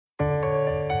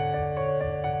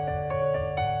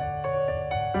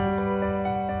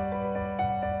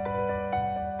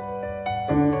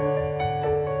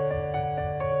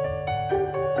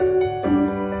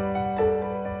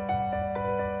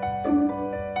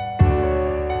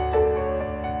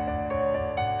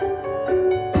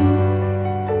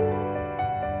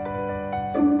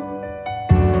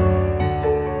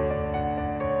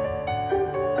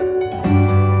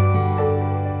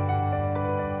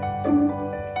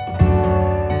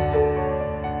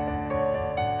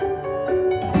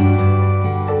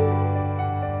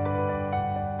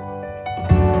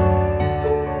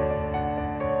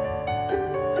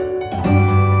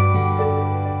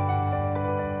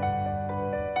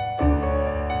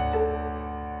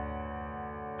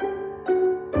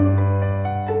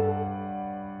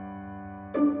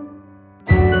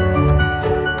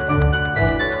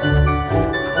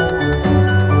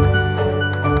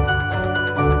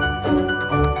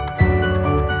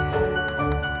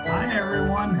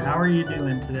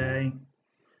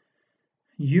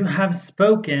You have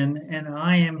spoken, and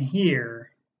I am here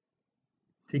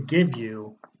to give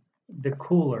you the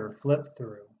Kooler flip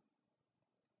through.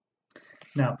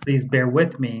 Now, please bear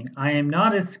with me. I am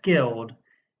not as skilled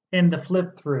in the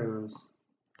flip throughs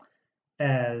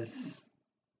as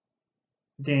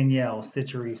Danielle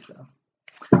Stitcherista.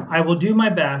 I will do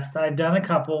my best. I've done a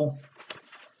couple.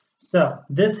 So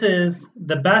this is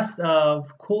the best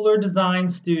of Kooler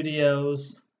Designs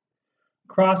Studios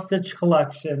cross stitch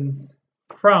collections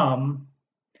from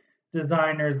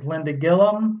designers Linda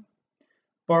Gillum,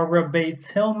 Barbara Bates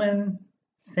Hillman,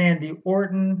 Sandy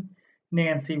Orton,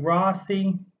 Nancy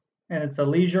Rossi, and it's a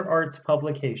Leisure Arts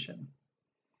publication.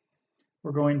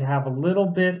 We're going to have a little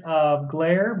bit of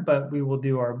glare, but we will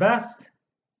do our best.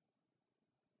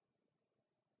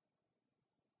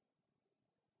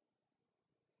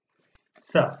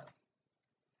 So,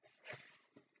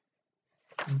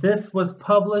 this was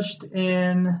published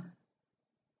in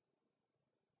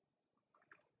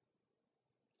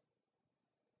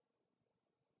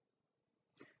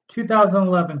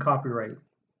 2011 copyright,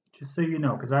 just so you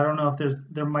know, because I don't know if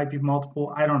there might be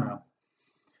multiple, I don't know.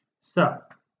 So,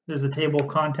 there's a table of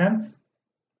contents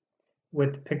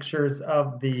with pictures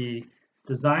of the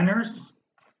designers.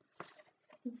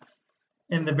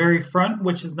 In the very front,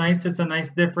 which is nice, it's a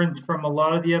nice difference from a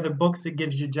lot of the other books. It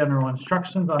gives you general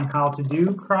instructions on how to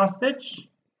do cross stitch.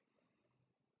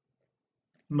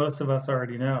 Most of us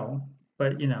already know,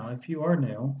 but you know, if you are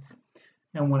new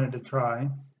and wanted to try,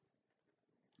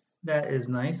 that is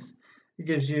nice. It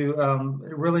gives you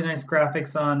really nice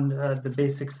graphics on the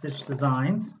basic stitch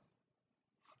designs.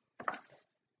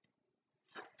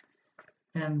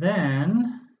 And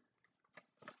then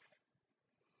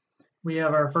we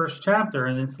have our first chapter,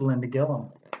 and it's Linda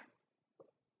Gillum.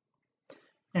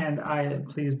 And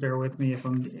please bear with me if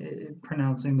I'm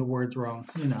pronouncing the words wrong,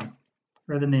 you know,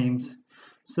 or the names.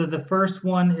 So the first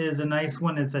one is a nice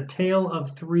one. It's A Tale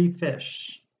of Three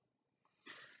Fish.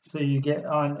 So you get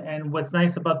on, and what's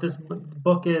nice about this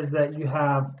book is that you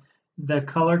have the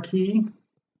color key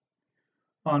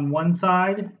on one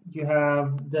side, you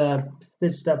have the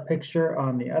stitched up picture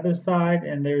on the other side,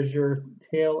 and there's your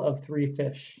Tale of Three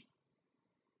Fish.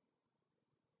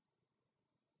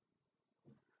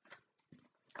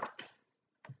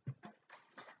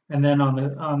 And then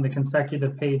on the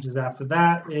consecutive pages after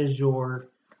that is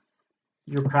your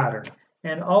pattern.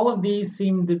 And all of these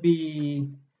seem to be,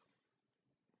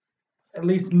 at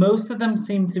least most of them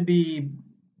seem to be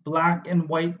black and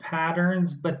white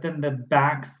patterns, but then the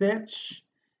back stitch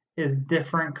is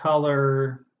different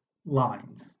color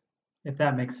lines, if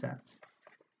that makes sense.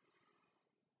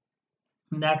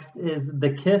 Next is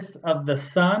The Kiss of the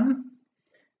Sun.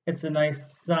 It's a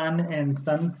nice sun and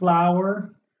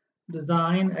sunflower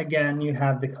design. Again, you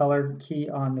have the color key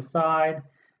on the side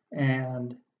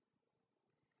and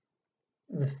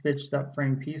the stitched up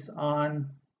frame piece on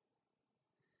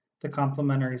the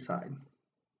complementary side.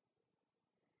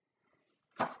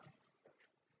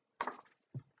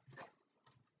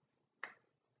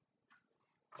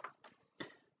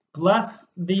 Bless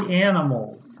the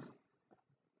Animals.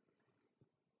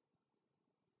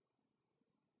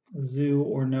 Zoo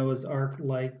or Noah's Ark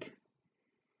like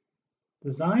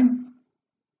design.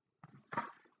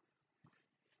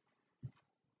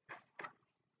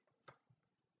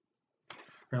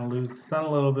 We're going to lose the sun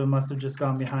a little bit. Must have just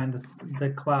gone behind the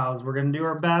clouds. We're going to do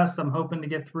our best. I'm hoping to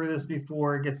get through this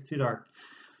before it gets too dark.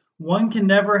 One can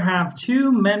never have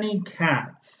too many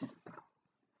cats.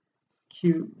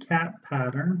 Cute cat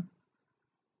pattern.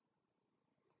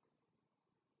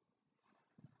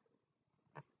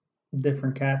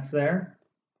 Different cats there.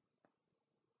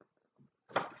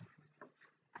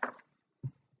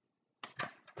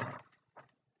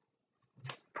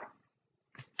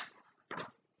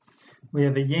 We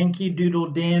have a Yankee Doodle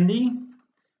Dandy,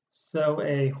 so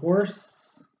a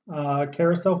horse,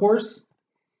 carousel horse,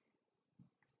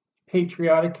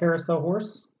 patriotic carousel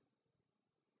horse.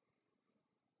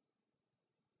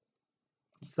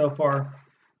 So far,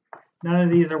 none of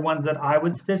these are ones that I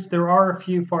would stitch. There are a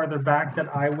few farther back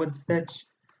that I would stitch.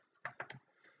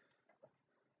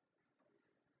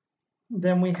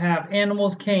 Then we have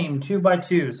Animals Came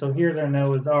 2x2. So here's our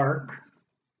Noah's Ark.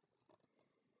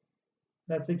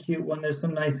 That's a cute one. There's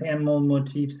some nice animal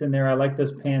motifs in there. I like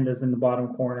those pandas in the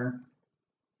bottom corner.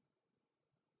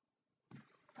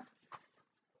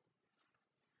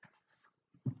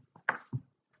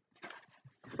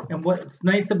 And what's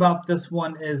nice about this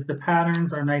one is the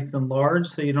patterns are nice and large,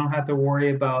 so you don't have to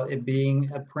worry about it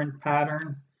being a print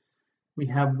pattern. We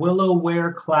have Willow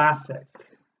Ware Classic.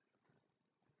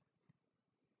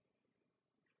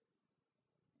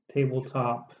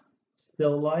 Tabletop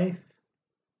still life.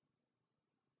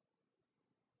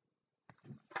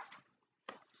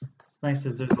 What's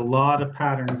nice is there's a lot of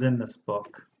patterns in this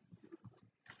book.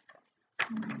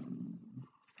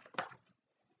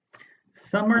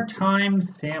 Summertime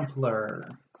Sampler.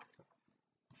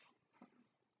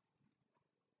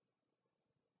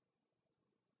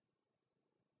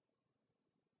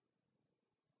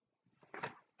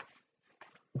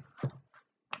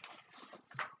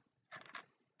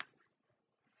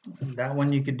 That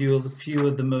one you could do a few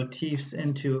of the motifs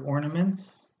into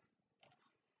ornaments.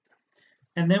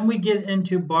 And then we get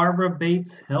into Barbara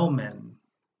Bates Hillman.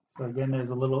 So again, there's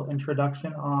a little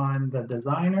introduction on the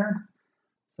designer,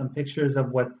 some pictures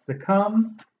of what's to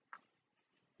come.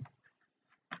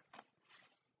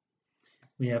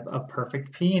 We have A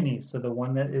Perfect Peony, so the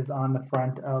one that is on the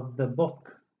front of the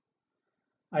book.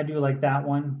 I do like that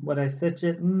one. Would I stitch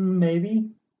it? Maybe.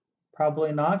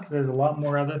 Probably not, because there's a lot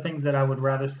more other things that I would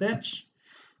rather stitch,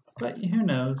 but who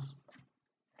knows.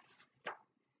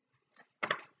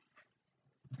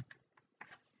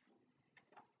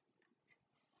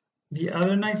 The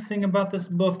other nice thing about this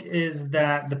book is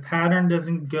that the pattern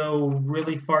doesn't go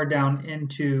really far down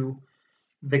into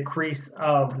the crease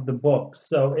of the book.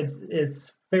 So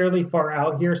it's fairly far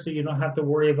out here, so you don't have to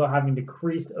worry about having to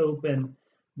crease open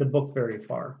the book very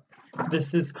far.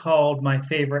 This is called My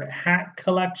Favorite Hat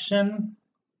Collection.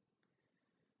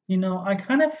 You know, I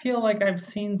kind of feel like I've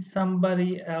seen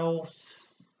somebody else,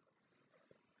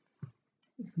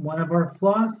 one of our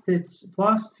floss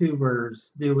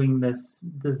tubers doing this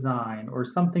design or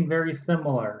something very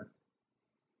similar.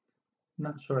 I'm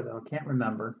not sure though, I can't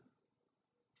remember.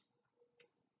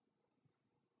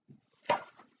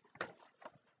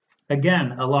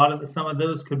 Again, some of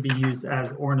those could be used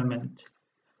as ornament,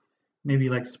 maybe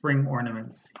like spring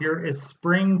ornaments. Here is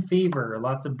Spring Fever,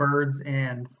 lots of birds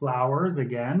and flowers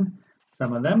again.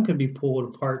 Some of them could be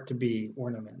pulled apart to be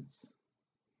ornaments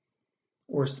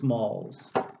or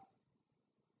smalls.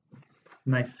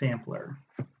 Nice sampler.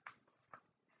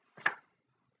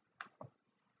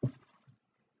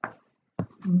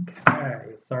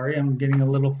 Okay, sorry, I'm getting a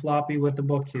little floppy with the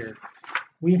book here.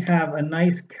 We have a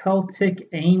nice Celtic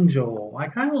angel. I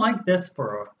kind of like this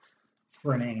for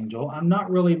an angel. I'm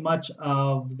not really much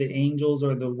of the angels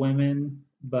or the women,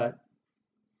 but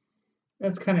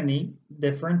that's kind of neat,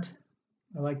 different.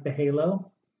 I like the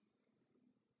halo.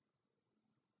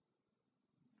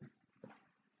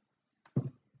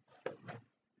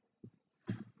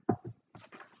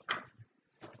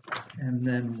 And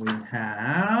then we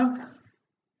have,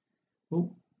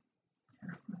 oh,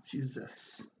 let's use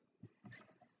this.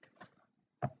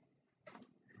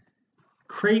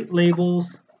 Crate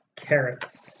Labels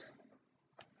Carrots.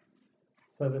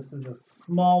 So this is a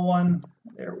small one.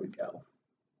 There we go.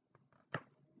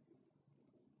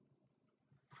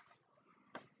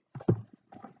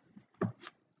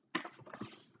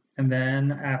 And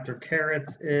then after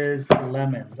carrots is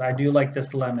lemons. I do like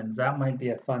this lemons. That might be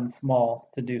a fun small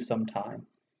to do sometime.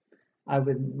 I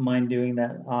wouldn't mind doing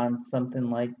that on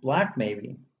something like black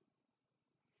maybe.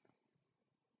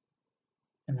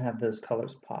 And have those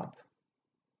colors pop.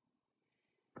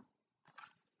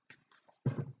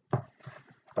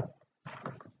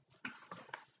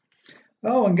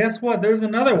 Oh, and guess what? There's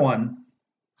another one.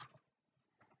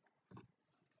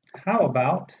 How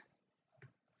about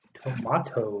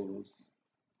tomatoes?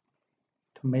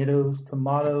 Tomatoes.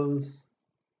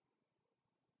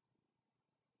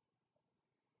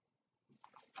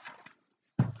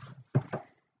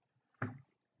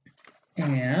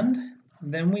 And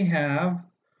then we have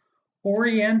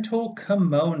Oriental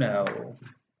Kimono.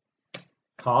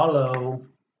 Kahlo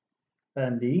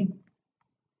Fendi.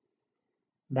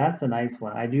 That's a nice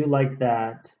one. I do like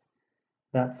that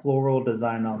floral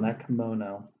design on that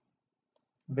kimono.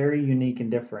 Very unique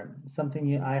and different.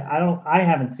 Something I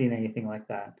haven't seen anything like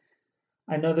that.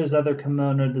 I know there's other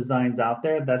kimono designs out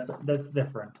there. That's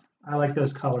different. I like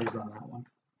those colors on that one.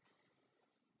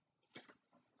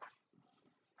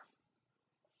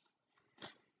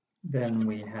 Then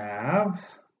we have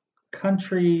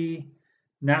Country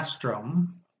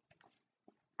Nastrum.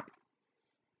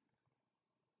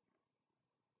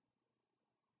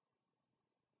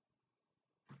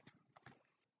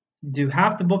 Do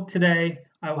half the book today.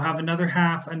 I will have another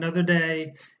half another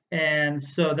day. And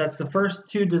so that's the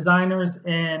first two designers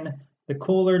in the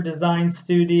Kooler Designs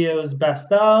Studios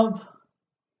Best Of.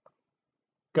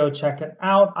 Go check it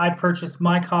out. I purchased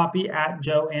my copy at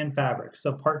Joann Fabrics.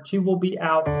 So part 2 will be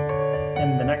out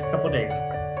in the next couple days.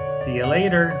 See you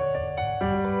later.